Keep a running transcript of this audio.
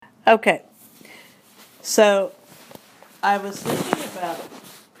Okay, so I was thinking about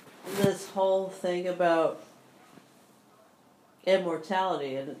this whole thing about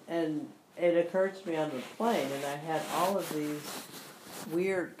immortality, and it occurred to me on the plane, and I had all of these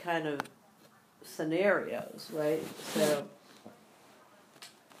weird kind of scenarios, right? So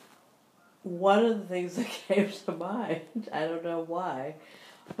one of the things that came to mind, I don't know why,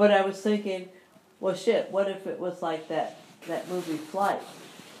 but I was thinking, well, shit, what if it was like that movie Flight?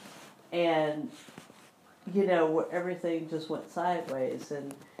 And, where everything just went sideways,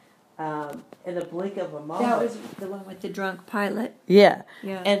 and in the blink of a moment. That was the one with the drunk pilot. Yeah.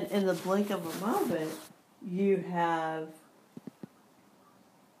 Yeah. And in the blink of a moment, you have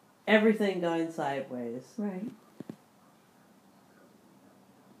everything going sideways. Right.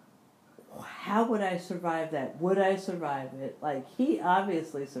 How would I survive that? Would I survive it? Like, he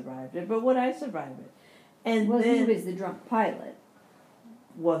obviously survived it, but would I survive it? And well, then, he was the drunk pilot.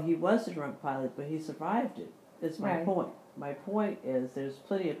 Well, he was a drunk pilot, but he survived it. Is my Right. point. My point is there's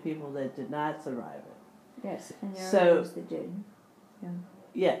plenty of people that did not survive it. Yes, and there So- are those that did. Yeah.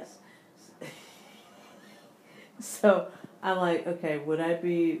 Yes. So I'm like, okay, would I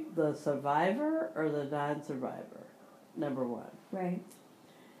be the survivor or the non-survivor? Number one. Right.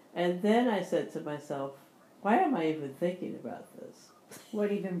 And then I said to myself, why am I even thinking about this?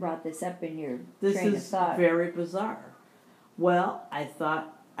 What even brought this up in your This train of is thought? very bizarre. Well, I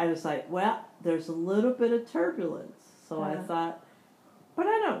was like, well, there's a little bit of turbulence. So I Uh-huh. thought, but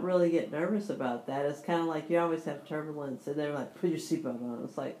I don't really get nervous about that. It's kind of like you always have turbulence, and they're like, put your seatbelt on.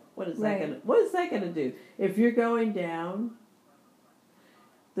 It's like, what is that gonna do? If you're going down,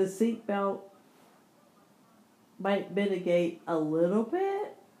 the seatbelt might mitigate a little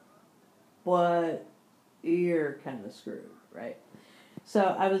bit, but you're kind of screwed, right?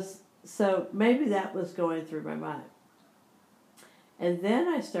 So maybe that was going through my mind. And then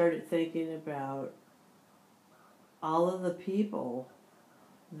I started thinking about all of the people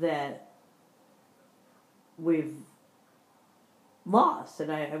that we've lost.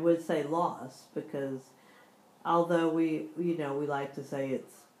 And I would say lost because although we like to say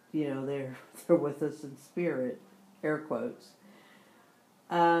it's, they're with us in spirit, air quotes,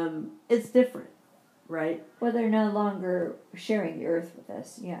 it's different, right? Well, they're no longer sharing the earth with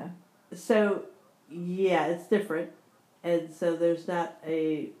us. Yeah. So, yeah, it's different. And so there's not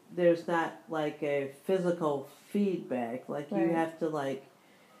like a physical feedback. Like you Right. have to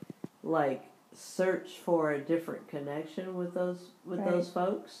like search for a different connection with those Right.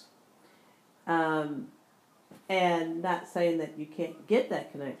 folks. And not saying that you can't get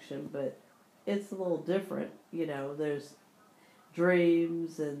that connection, but it's a little different. There's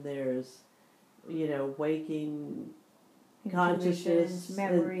dreams and there's waking consciousness,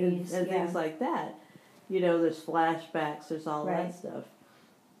 memories, and yeah. things like that. There's flashbacks, there's all Right. that stuff.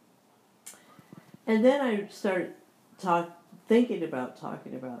 And then I started thinking about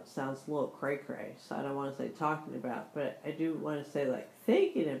talking about. Sounds a little cray-cray, so I don't want to say talking about, but I do want to say like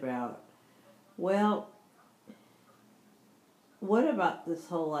thinking about, well, what about this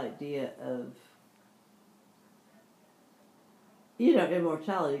whole idea of,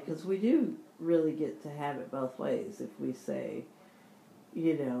 immortality? Because we do really get to have it both ways if we say,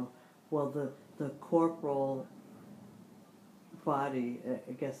 well, the corporal body,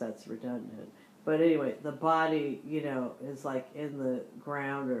 I guess that's redundant. But anyway, the body, is like in the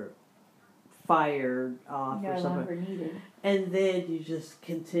ground or fired off No or something. longer needed. And then you just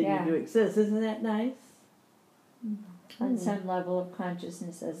continue to exist. Isn't that nice? On some level of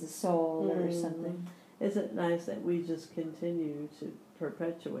consciousness as a soul or something. Isn't it nice that we just continue to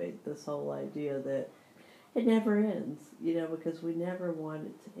perpetuate this whole idea that it never ends, because we never want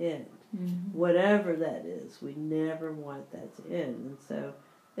it to end. Mm-hmm. Whatever that is, we never want that to end. And so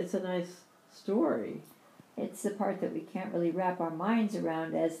it's a nice story. It's the part that we can't really wrap our minds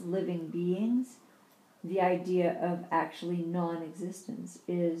around as living beings. The idea of actually non-existence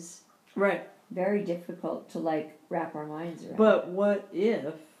is Right. very difficult to wrap our minds around. But what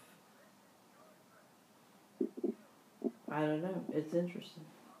if, I don't know, it's interesting.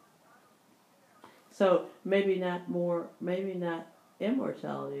 So maybe not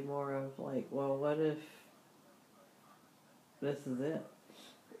immortality, more of like, well, what if this is it?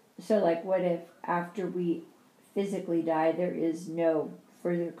 So what if after we physically die there is no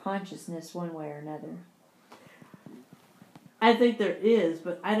further consciousness one way or another? I think there is,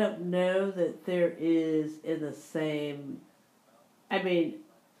 but I don't know that there is in the same. I mean,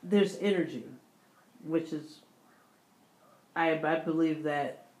 there's energy, which is, I believe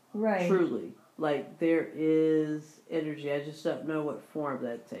that Right. truly. Like, there is energy. I just don't know what form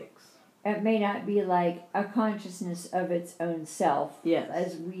that takes. it may not be like a consciousness of its own self, Yes.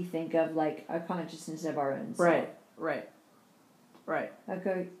 as we think of like a consciousness of our own self. Right.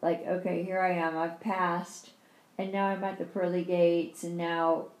 Okay, here I am. I've passed, and now I'm at the pearly gates, and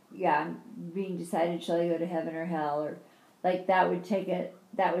now, I'm being decided. Shall I go to heaven or hell? Or like that would take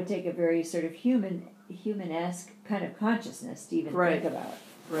a very sort of human-esque kind of consciousness to even think about.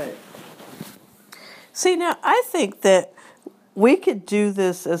 Right. See, now I think that we could do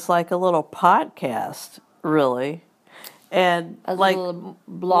this as like a little podcast, really, and A little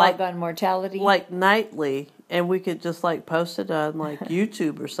blog on mortality, like nightly, and we could just like post it on like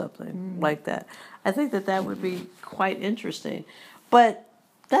YouTube or something like that. I think that would be quite interesting, but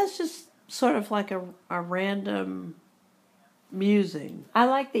that's just sort of like a random musing. I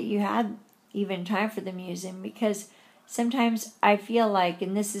like that you had even time for the musing, because sometimes I feel like,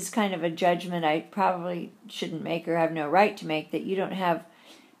 and this is kind of a judgment I probably shouldn't make or have no right to make, that you don't have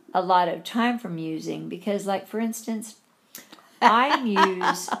a lot of time for musing, because, like, for instance, I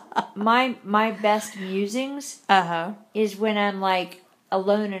muse, my best musings is when I'm like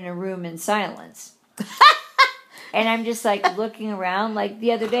alone in a room in silence. And I'm just like looking around. Like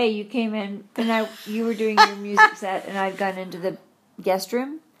the other day you came in and you were doing your music set, and I'd gone into the guest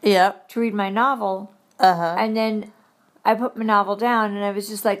room to read my novel. And then I put my novel down, and I was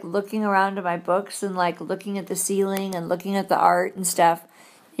just like looking around at my books and like looking at the ceiling and looking at the art and stuff.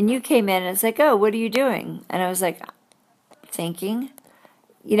 And you came in and it's like, oh, what are you doing? And I was like, thinking.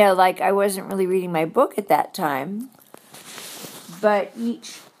 Like I wasn't really reading my book at that time. But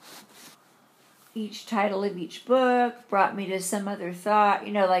each title of each book brought me to some other thought,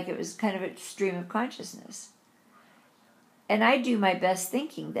 like it was kind of a stream of consciousness. And I do my best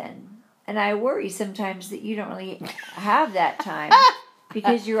thinking then. And I worry sometimes that you don't really have that time,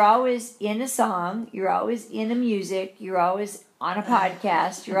 because you're always in a song, you're always in a music, you're always on a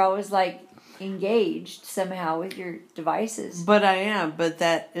podcast, you're always like engaged somehow with your devices. But I am, but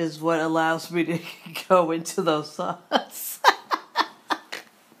that is what allows me to go into those thoughts.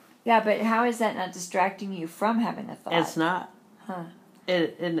 Yeah, but how is that not distracting you from having a thought? It's not. Huh.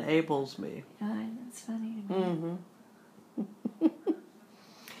 It enables me. That's funny to me.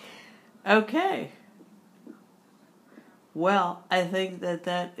 Okay. Well, I think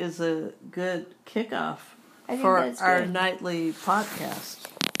that is a good kickoff for our nightly podcast.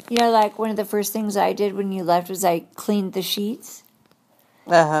 Like one of the first things I did when you left was I cleaned the sheets.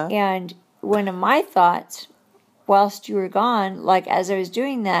 And one of my thoughts, whilst you were gone, like as I was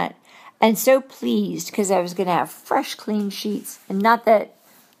doing that, and so pleased because I was going to have fresh, clean sheets, and not that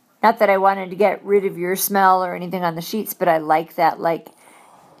I wanted to get rid of your smell or anything on the sheets, but I like that, like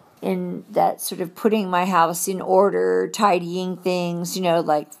in that sort of putting my house in order, tidying things,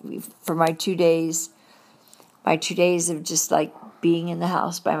 like for my 2 days of just like being in the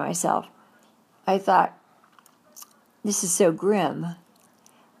house by myself. I thought, this is so grim,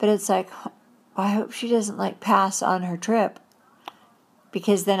 but it's like, I hope she doesn't like pass on her trip,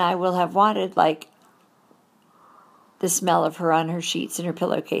 because then I will have wanted like the smell of her on her sheets and her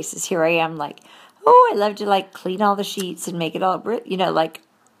pillowcases. Here I am like, oh, I love to like clean all the sheets and make it all, like.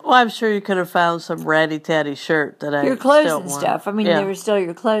 Well, I'm sure you could have found some ratty-tatty shirt that I your clothes still and want. stuff. I mean, there were still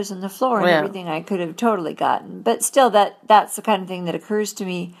your clothes on the floor and everything I could have totally gotten. But still, that's the kind of thing that occurs to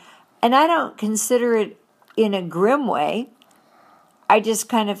me. And I don't consider it in a grim way. I just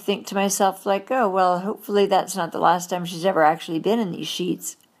kind of think to myself, like, oh, well, hopefully that's not the last time she's ever actually been in these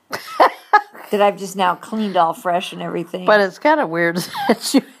sheets. That I've just now cleaned all fresh and everything. But it's kind of weird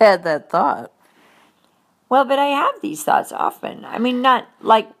that you had that thought. Well, but I have these thoughts often. I mean, not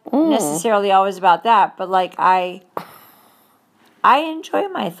like necessarily always about that, but like I enjoy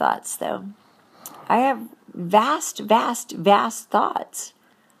my thoughts, though. I have vast, vast, vast thoughts.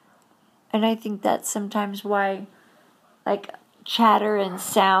 And I think that's sometimes why, like, chatter and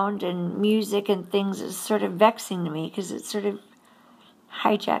sound and music and things is sort of vexing to me, because it sort of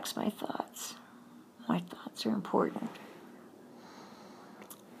hijacks my thoughts. My thoughts are important.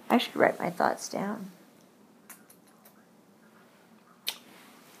 I should write my thoughts down.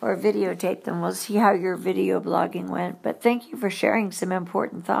 Or videotape them. We'll see how your video blogging went. But thank you for sharing some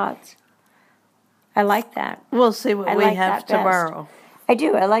important thoughts. I like that. We'll see what we have tomorrow. I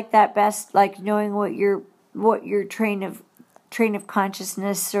do. I like that best. Like knowing what your train of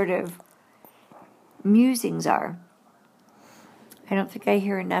consciousness sort of musings are. I don't think I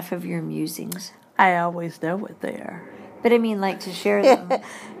hear enough of your musings. I always know what they are. But I mean, like to share them.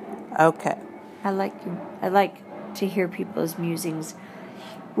 Okay. I like to hear people's musings,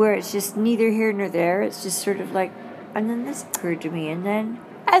 where it's just neither here nor there. It's just sort of like, and then this occurred to me, and then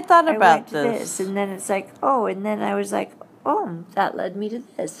I thought about this, and then it's like, oh, and then I was like, oh, that led me to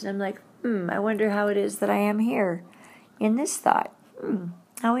this, and I'm like, I wonder how it is that I am here in this thought.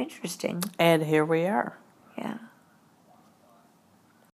 How interesting. And here we are. Yeah.